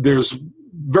 there's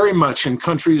very much in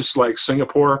countries like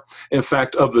Singapore, in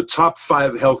fact, of the top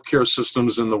 5 healthcare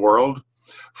systems in the world,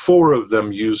 4 of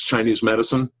them use Chinese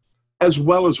medicine as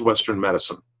well as Western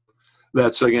medicine.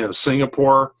 That's, again,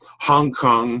 Singapore, Hong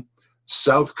Kong,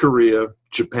 South Korea,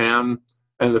 Japan,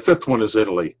 and the 5th one is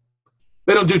Italy.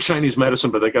 They don't do Chinese medicine,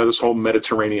 but they got this whole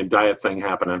Mediterranean diet thing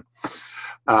happening.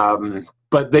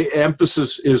 But the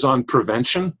emphasis is on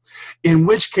prevention, in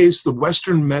which case the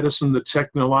Western medicine, the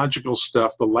technological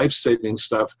stuff, the life-saving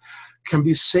stuff can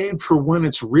be saved for when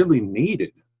it's really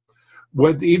needed.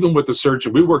 Even with the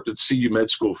surgeon, we worked at CU Med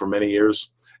School for many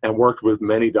years and worked with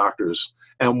many doctors.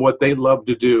 And what they love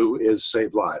to do is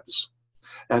save lives.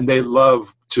 And they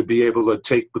love to be able to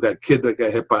take that kid that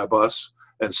got hit by a bus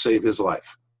and save his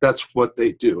life. That's what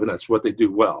they do, and that's what they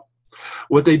do well.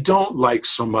 What they don't like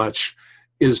so much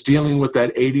is dealing with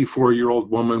that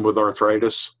 84-year-old woman with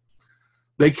arthritis.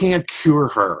 They can't cure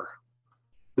her.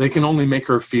 They can only make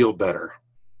her feel better.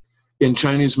 In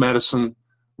Chinese medicine,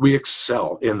 we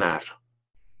excel in that.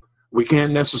 We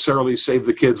can't necessarily save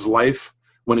the kid's life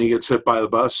when he gets hit by the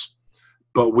bus,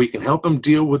 but we can help him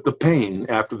deal with the pain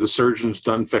after the surgeon's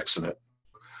done fixing it.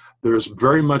 There's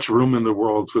very much room in the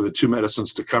world for the two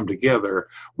medicines to come together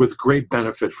with great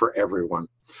benefit for everyone.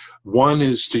 One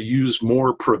is to use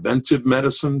more preventive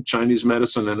medicine, Chinese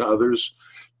medicine and others,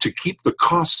 to keep the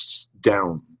costs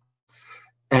down,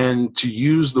 and to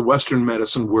use the Western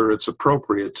medicine where it's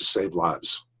appropriate to save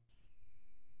lives.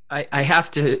 I have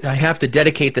to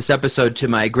dedicate this episode to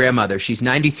my grandmother. She's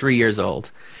 93 years old,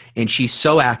 and she's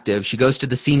so active. She goes to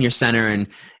the senior center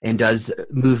and does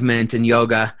movement and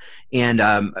yoga, and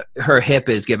her hip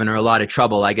is giving her a lot of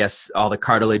trouble. I guess all the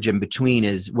cartilage in between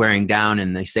is wearing down,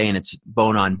 and they're saying it's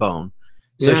bone on bone.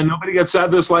 So nobody gets out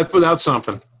of this life without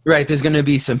something. Right. There's going to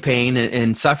be some pain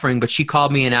and suffering, but she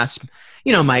called me and asked,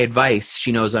 my advice.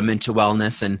 She knows I'm into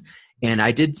wellness, and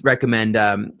I did recommend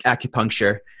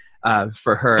acupuncture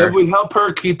for her. It would help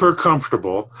her keep her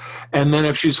comfortable. And then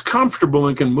if she's comfortable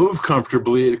and can move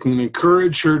comfortably, it can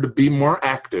encourage her to be more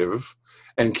active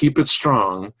and keep it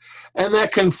strong. And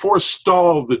that can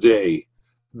forestall the day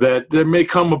that there may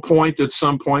come a point at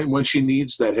some point when she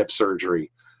needs that hip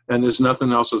surgery and there's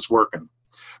nothing else that's working.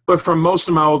 But for most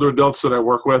of my older adults that I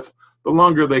work with, the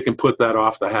longer they can put that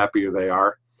off, the happier they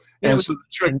are. And so the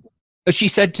trick. She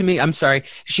said to me, I'm sorry,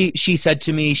 she said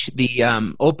to me the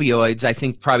opioids, I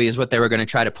think probably is what they were going to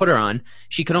try to put her on.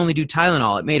 She could only do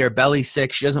Tylenol. It made her belly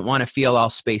sick. She doesn't want to feel all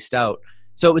spaced out.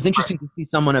 So it was interesting to see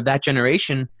someone of that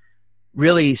generation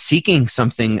really seeking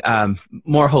something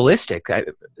more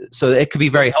holistic. So it could be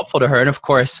very helpful to her. And of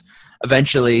course,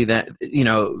 eventually that,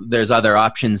 there's other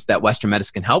options that Western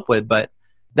medicine can help with, but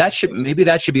that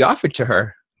should be offered to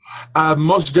her.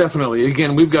 Most definitely.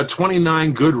 Again, we've got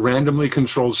 29 good randomly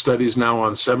controlled studies now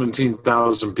on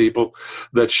 17,000 people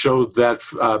that show that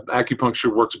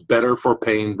acupuncture works better for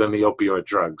pain than the opioid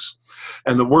drugs.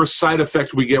 And the worst side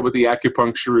effect we get with the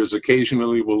acupuncture is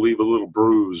occasionally we'll leave a little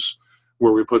bruise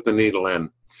where we put the needle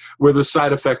in. Where the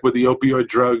side effect with the opioid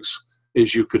drugs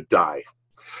is you could die.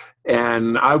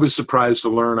 And I was surprised to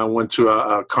learn, I went to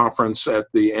a conference at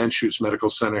the Anschutz Medical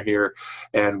Center here,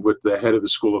 and with the head of the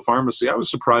School of Pharmacy, I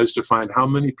was surprised to find how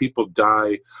many people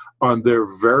die on their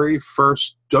very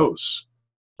first dose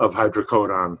of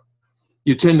hydrocodone.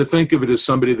 You tend to think of it as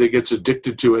somebody that gets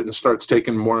addicted to it and starts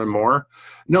taking more and more.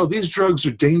 No, these drugs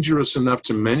are dangerous enough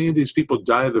to many of these people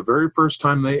die the very first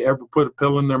time they ever put a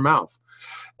pill in their mouth.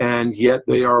 And yet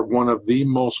they are one of the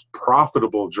most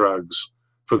profitable drugs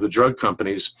for the drug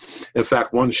companies. In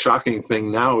fact, one shocking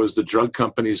thing now is the drug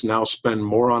companies now spend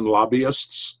more on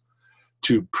lobbyists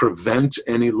to prevent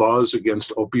any laws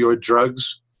against opioid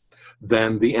drugs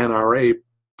than the NRA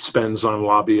spends on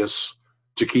lobbyists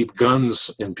to keep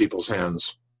guns in people's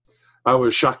hands. I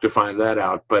was shocked to find that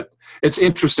out, but it's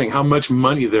interesting how much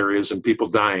money there is in people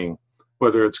dying,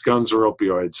 whether it's guns or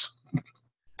opioids.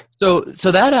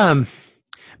 So that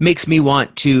makes me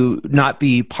want to not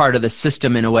be part of the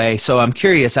system in a way. So I'm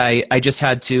curious. I just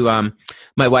had to,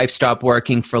 my wife stopped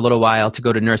working for a little while to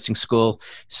go to nursing school.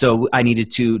 So I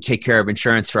needed to take care of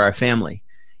insurance for our family.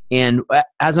 And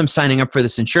as I'm signing up for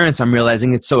this insurance, I'm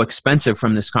realizing it's so expensive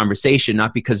from this conversation,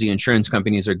 not because the insurance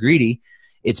companies are greedy.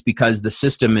 It's because the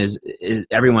system is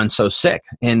everyone's so sick.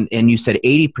 And you said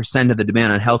 80% of the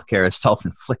demand on healthcare is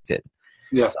self-inflicted.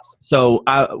 Yeah. So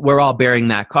we're all bearing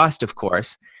that cost, of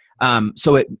course.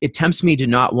 So it tempts me to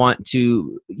not want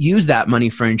to use that money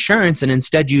for insurance and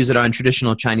instead use it on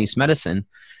traditional Chinese medicine.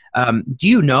 Do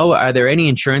you know, are there any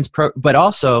insurance but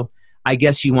also, I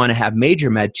guess you want to have major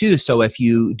med too. So if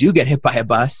you do get hit by a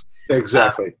bus,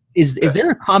 exactly. Is there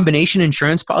a combination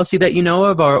insurance policy that you know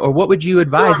of, or what would you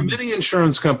advise? There are many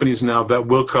insurance companies now that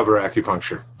will cover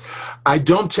acupuncture. I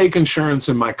don't take insurance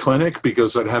in my clinic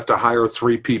because I'd have to hire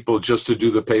 3 people just to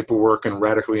do the paperwork and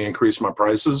radically increase my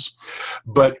prices.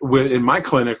 But in my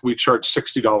clinic, we charge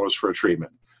 $60 for a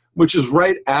treatment, which is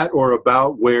right at or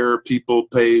about where people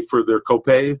pay for their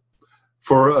copay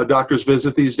for a doctor's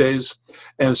visit these days.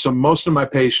 And so most of my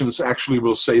patients actually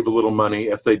will save a little money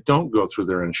if they don't go through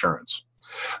their insurance.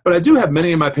 But I do have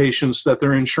many of my patients that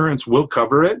their insurance will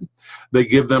cover it. They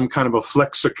give them kind of a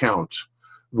flex account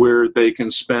where they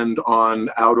can spend on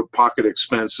out-of-pocket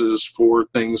expenses for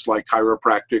things like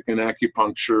chiropractic and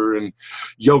acupuncture and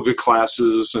yoga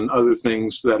classes and other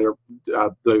things that are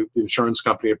the insurance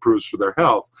company approves for their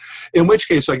health, in which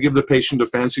case I give the patient a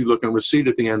fancy-looking receipt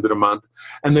at the end of the month,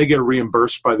 and they get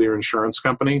reimbursed by their insurance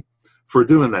company for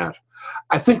doing that.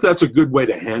 I think that's a good way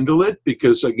to handle it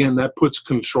because, again, that puts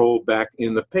control back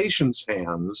in the patient's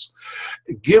hands.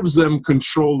 It gives them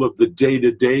control of the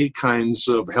day-to-day kinds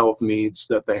of health needs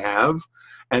that they have,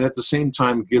 and at the same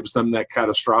time gives them that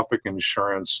catastrophic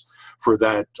insurance for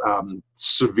that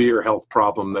severe health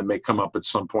problem that may come up at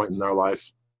some point in their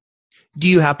life. Do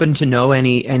you happen to know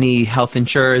any health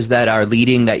insurers that are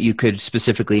leading that you could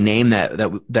specifically name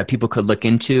that people could look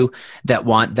into that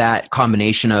want that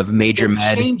combination of major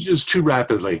med? It changes too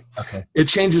rapidly. Okay. It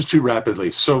changes too rapidly.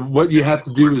 So what you have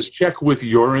to do is check with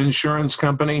your insurance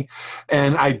company,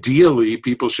 and ideally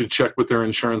people should check with their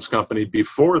insurance company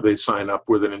before they sign up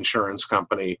with an insurance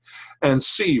company and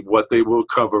see what they will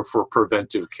cover for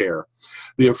preventive care.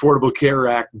 The Affordable Care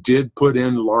Act did put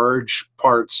in large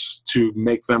parts to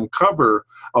make them cover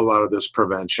a lot of this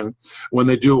prevention. When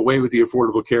they do away with the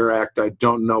Affordable Care Act, I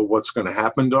don't know what's going to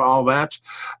happen to all that.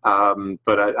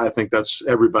 But I think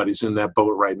everybody's in that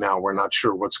boat right now. We're not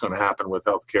sure what's going to happen with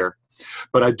healthcare.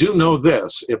 But I do know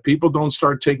this: if people don't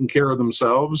start taking care of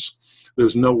themselves,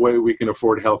 there's no way we can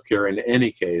afford healthcare in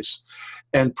any case.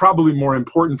 And probably more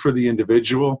important for the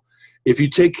individual, if you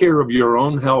take care of your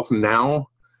own health now,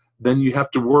 then you have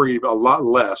to worry a lot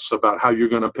less about how you're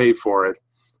going to pay for it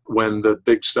when the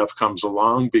big stuff comes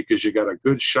along, because you got a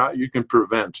good shot you can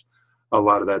prevent a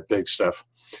lot of that big stuff.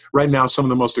 Right now, some of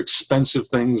the most expensive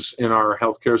things in our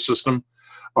healthcare system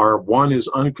one is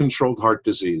uncontrolled heart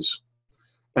disease,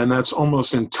 and that's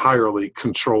almost entirely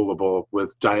controllable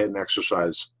with diet and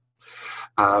exercise,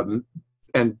 and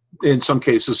in some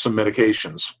cases some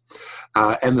medications.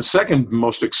 And the second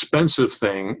most expensive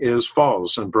thing is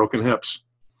falls and broken hips.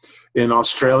 In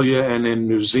Australia and in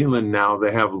New Zealand now,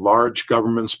 they have large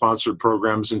government-sponsored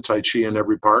programs in Tai Chi in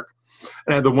every park.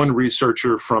 And I had the one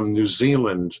researcher from New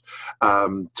Zealand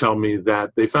tell me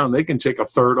that they found they can take a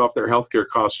third off their healthcare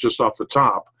costs just off the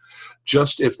top,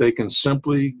 just if they can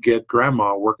simply get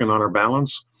grandma working on her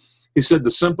balance. He said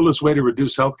the simplest way to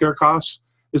reduce healthcare costs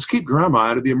is keep grandma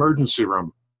out of the emergency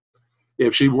room.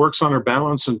 If she works on her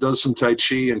balance and does some Tai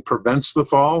Chi and prevents the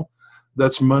fall,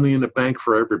 that's money in the bank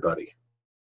for everybody.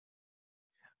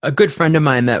 A good friend of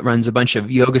mine that runs a bunch of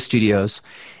yoga studios,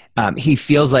 he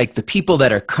feels like the people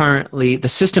that are currently, the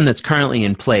system that's currently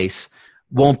in place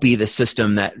won't be the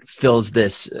system that fills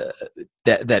this,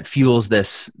 that fuels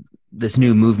this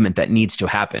new movement that needs to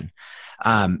happen.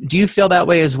 Do you feel that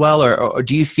way as well? Or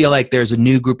do you feel like there's a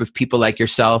new group of people like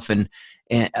yourself and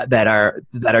that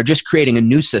are just creating a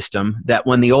new system that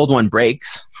when the old one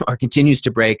breaks or continues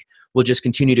to break, will just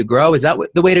continue to grow? Is that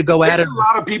the way to go at it? There's a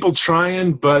lot of people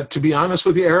trying, but to be honest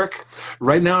with you, Eric,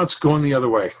 right now it's going the other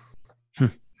way.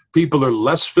 People are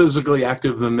less physically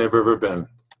active than they've ever been.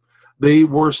 They eat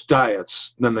worse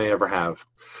diets than they ever have.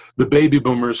 The baby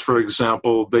boomers, for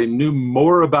example, they knew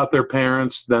more about their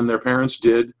parents than their parents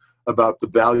did about the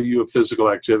value of physical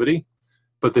activity,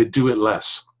 but they do it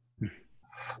less.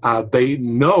 They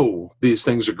know these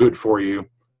things are good for you,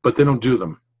 but they don't do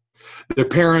them. Their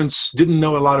parents didn't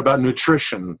know a lot about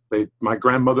nutrition. My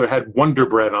grandmother had Wonder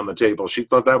Bread on the table. She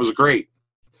thought that was great.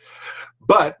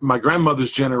 But my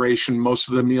grandmother's generation, most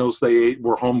of the meals they ate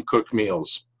were home-cooked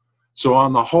meals. So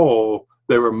on the whole,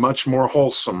 they were much more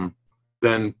wholesome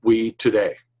than we eat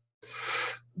today.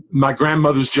 My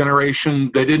grandmother's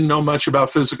generation, they didn't know much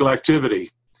about physical activity,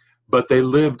 but they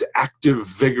lived active,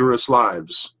 vigorous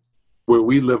lives, where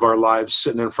we live our lives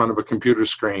sitting in front of a computer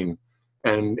screen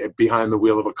and behind the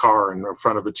wheel of a car and in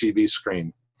front of a TV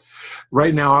screen.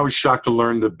 Right now, I was shocked to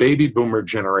learn the baby boomer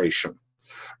generation.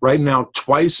 Right now,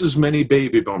 twice as many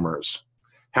baby boomers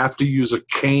have to use a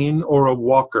cane or a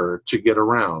walker to get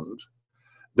around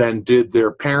than did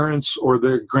their parents or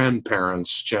their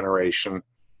grandparents' generation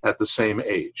at the same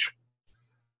age.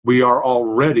 We are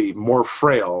already more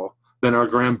frail than our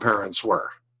grandparents were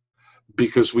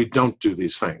because we don't do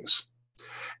these things.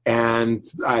 And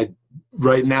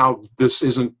right now, this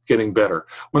isn't getting better.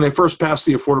 When they first passed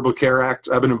the Affordable Care Act,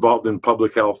 I've been involved in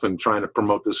public health and trying to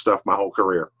promote this stuff my whole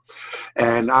career.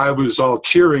 And I was all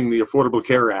cheering the Affordable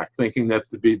Care Act, thinking that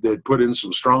they'd put in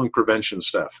some strong prevention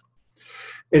stuff.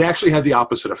 It actually had the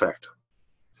opposite effect.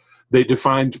 They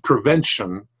defined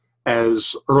prevention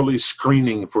as early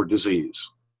screening for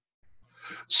disease.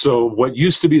 So what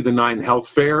used to be the 9 Health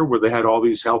Fair, where they had all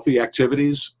these healthy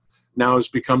activities, now has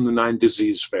become the 9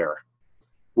 Disease Fair,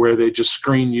 where they just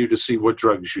screen you to see what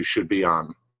drugs you should be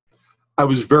on. I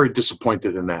was very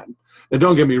disappointed in that. And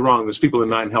don't get me wrong, there's people in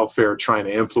 9 Health Fair trying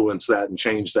to influence that and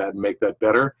change that and make that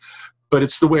better, but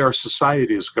it's the way our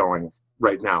society is going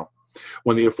right now.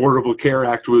 When the Affordable Care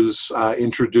Act was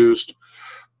introduced,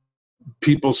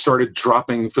 people started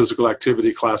dropping physical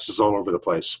activity classes all over the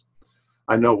place.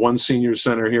 I know one senior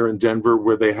center here in Denver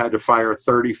where they had to fire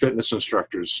 30 fitness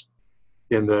instructors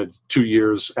in the 2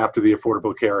 years after the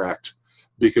Affordable Care Act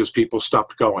because people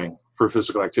stopped going for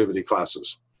physical activity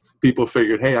classes. People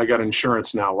figured, hey, I got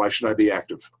insurance now. Why should I be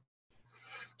active?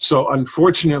 So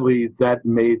unfortunately, that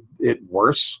made it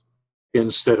worse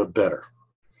instead of better.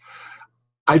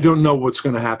 I don't know what's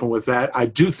going to happen with that. I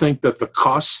do think that the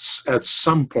costs at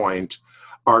some point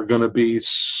are going to be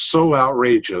so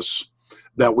outrageous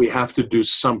that we have to do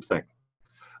something.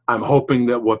 I'm hoping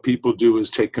that what people do is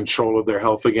take control of their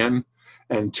health again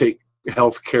and take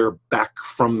healthcare back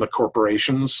from the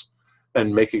corporations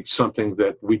and make it something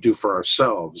that we do for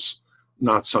ourselves,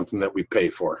 not something that we pay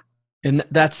for. And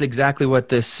that's exactly what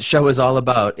this show is all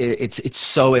about. It's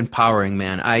so empowering,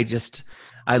 man.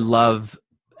 I love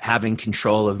having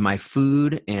control of my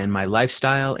food and my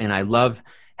lifestyle, and I love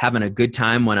having a good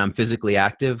time when I'm physically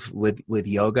active with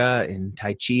yoga and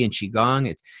Tai Chi and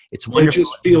Qigong. It's wonderful. It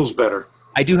just feels better.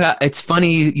 I do have. It's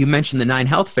funny you mentioned the 9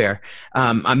 Health Fair.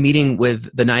 I'm meeting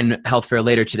with the 9 Health Fair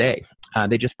later today.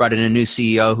 They just brought in a new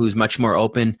CEO who's much more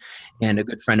open, and a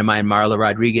good friend of mine, Marla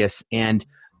Rodriguez, and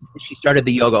she started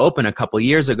the Yoga Open a couple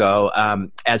years ago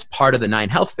as part of the 9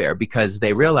 Health Fair because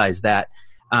they realized that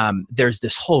there's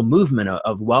this whole movement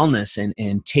of wellness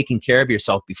and taking care of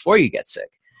yourself before you get sick.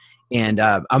 And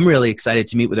I'm really excited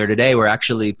to meet with her today. We're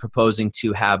actually proposing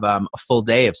to have a full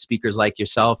day of speakers like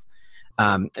yourself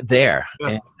there.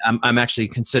 Yeah. And I'm actually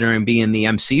considering being the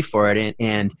MC for it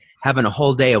and having a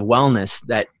whole day of wellness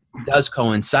that does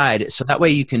coincide. So that way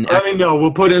you can. Let me know.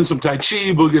 We'll put in some Tai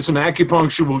Chi. We'll get some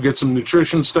acupuncture. We'll get some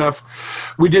nutrition stuff.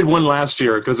 We did one last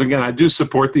year because, again, I do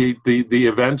support the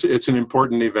event. It's an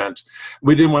important event.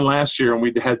 We did one last year, and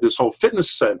we had this whole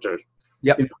fitness center.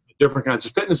 Yep. Different kinds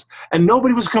of fitness, and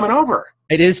nobody was coming over.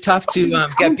 It is tough to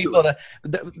get people to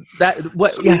that.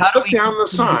 What? So we took down the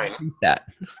sign.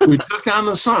 We took down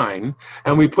the sign,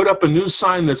 and we put up a new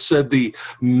sign that said the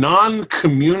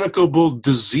non-communicable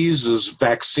diseases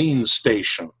vaccine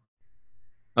station.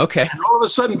 Okay. And all of a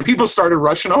sudden, people started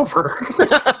rushing over.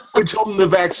 We told them the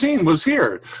vaccine was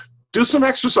here. Do some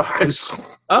exercise.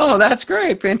 Oh, that's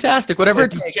great. Fantastic. Whatever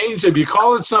it takes. Change. If you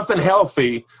call it something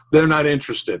healthy, they're not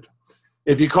interested.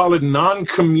 If you call it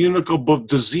non-communicable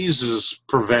diseases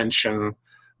prevention,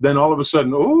 then all of a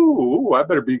sudden, oh, I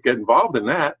better get involved in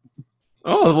that.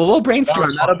 Oh, well, we'll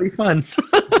brainstorm. That'll be fun.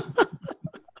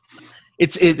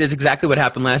 It's exactly what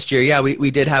happened last year. Yeah, we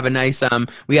did have a nice,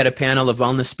 we had a panel of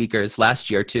wellness speakers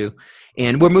last year too.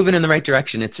 And we're moving in the right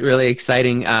direction. It's really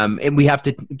exciting. And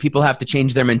people have to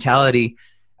change their mentality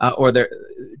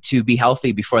to be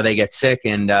healthy before they get sick.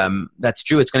 And that's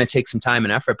true. It's going to take some time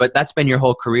and effort, but that's been your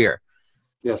whole career.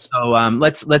 Yes. So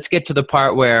let's get to the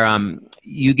part where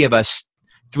you give us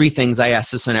 3 things. I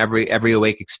ask this on every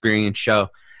Awake Experience show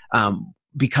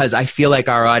because I feel like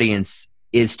our audience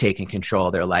is taking control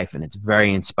of their life, and it's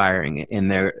very inspiring,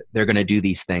 and they're going to do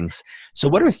these things. So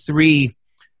what are 3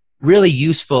 really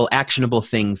useful, actionable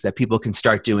things that people can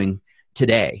start doing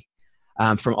today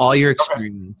from all your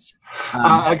experience?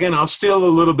 Okay. Again, I'll steal a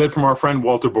little bit from our friend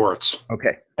Walter Boritz.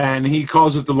 Okay. And he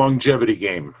calls it the longevity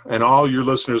game, and all your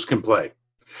listeners can play.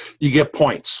 You get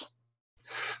points.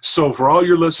 So for all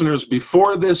your listeners,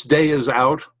 before this day is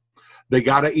out, they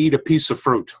got to eat a piece of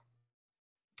fruit.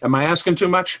 Am I asking too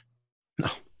much? No.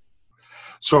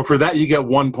 So for that, you get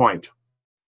 1 point.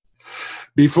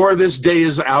 Before this day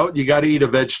is out, you got to eat a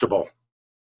vegetable.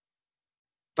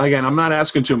 Again, I'm not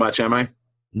asking too much, am I?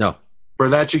 No. For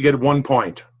that, you get 1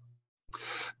 point.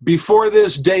 Before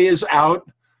this day is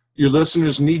out, your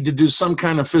listeners need to do some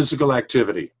kind of physical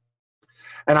activity.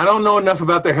 And I don't know enough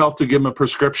about their health to give them a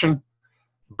prescription,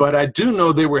 but I do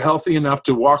know they were healthy enough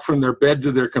to walk from their bed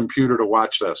to their computer to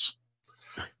watch this.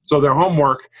 So their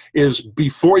homework is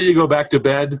before you go back to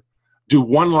bed, do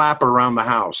 1 lap around the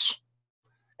house.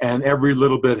 And every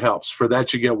little bit helps. For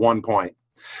that, you get 1 point.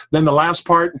 Then the last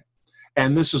part,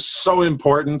 and this is so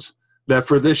important that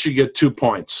for this, you get 2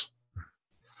 points.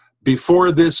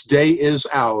 Before this day is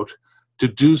out, to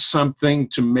do something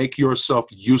to make yourself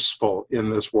useful in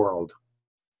this world.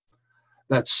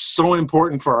 That's so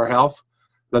important for our health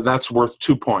that that's worth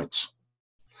 2 points.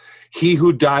 He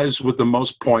who dies with the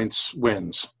most points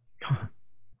wins.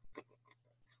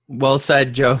 Well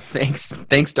said, Joe.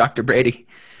 Thanks, Dr. Brady.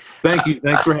 Thank you.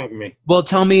 Thanks for having me. Well,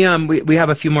 tell me, we have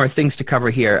a few more things to cover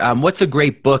here. What's a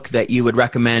great book that you would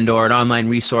recommend or an online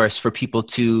resource for people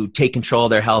to take control of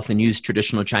their health and use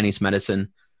traditional Chinese medicine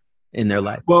in their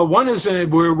life? Well, one is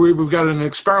we've got an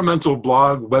experimental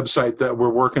blog website that we're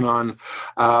working on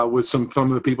with some of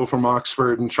the people from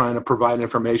Oxford and trying to provide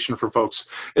information for folks.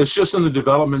 It's just in the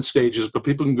development stages, but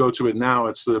people can go to it now.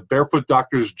 It's the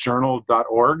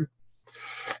barefootdoctorsjournal.org.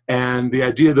 And the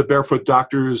idea of the Barefoot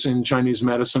Doctors in Chinese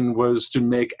medicine was to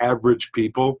make average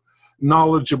people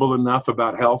knowledgeable enough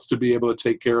about health to be able to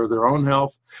take care of their own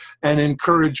health and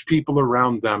encourage people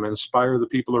around them, inspire the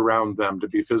people around them to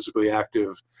be physically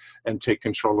active and take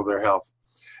control of their health.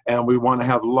 And we want to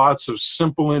have lots of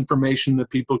simple information that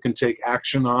people can take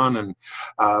action on and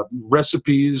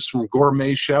recipes from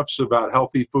gourmet chefs about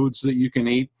healthy foods that you can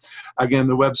eat. Again,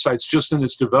 the website's just in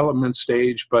its development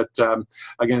stage, but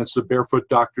again, it's the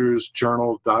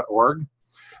barefootdoctorsjournal.org.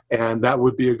 And that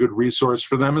would be a good resource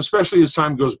for them, especially as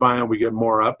time goes by and we get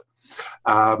more up.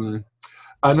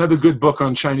 Another good book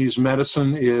on Chinese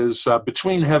medicine is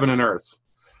Between Heaven and Earth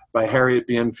by Harriet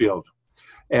Bienfield.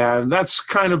 And that's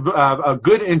kind of a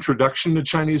good introduction to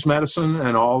Chinese medicine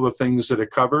and all the things that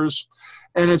it covers.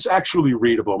 And it's actually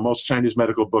readable. Most Chinese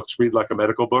medical books read like a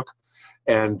medical book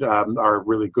and are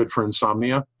really good for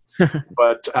insomnia.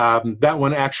 But that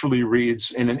one actually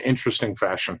reads in an interesting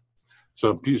fashion.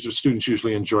 So students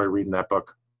usually enjoy reading that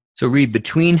book. So read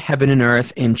Between Heaven and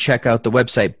Earth and check out the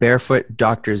website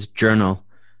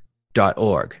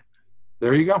barefootdoctorsjournal.org.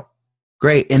 There you go.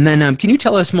 Great. And then can you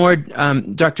tell us more,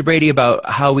 Dr. Brady, about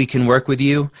how we can work with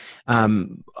you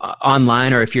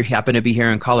online, or if you happen to be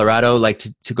here in Colorado, like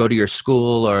to go to your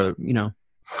school or, you know?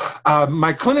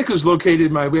 My clinic is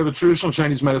located. We have a traditional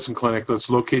Chinese medicine clinic that's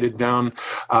located down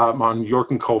on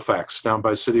York and Colfax, down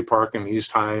by City Park and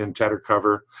East High and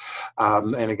Tattercover.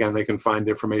 And again, they can find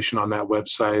information on that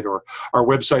website, or our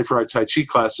website for our Tai Chi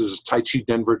classes is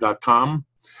taichidenver.com.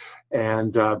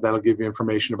 And that'll give you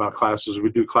information about classes.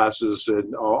 We do classes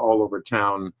all over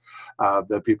town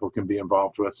that people can be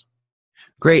involved with.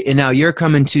 Great. And now you're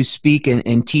coming to speak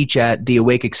and teach at the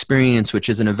Awake Experience, which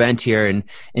is an event here in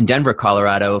Denver,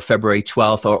 Colorado, February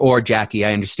 12th, or Jackie,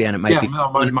 I understand it might be.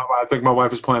 No, I think my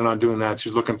wife is planning on doing that.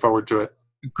 She's looking forward to it.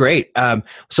 Great.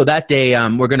 So that day,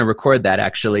 we're going to record that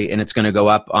actually, and it's going to go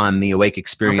up on the Awake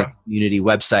Experience community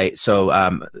website. So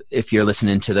if you're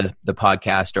listening to the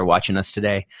podcast or watching us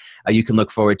today, you can look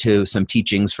forward to some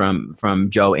teachings from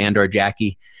Joe and or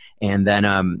Jackie, and then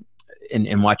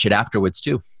and watch it afterwards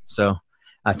too. So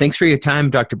thanks for your time,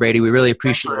 Dr. Brady. We really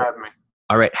appreciate it. Thanks for having me.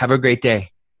 All right. Have a great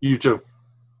day. You too.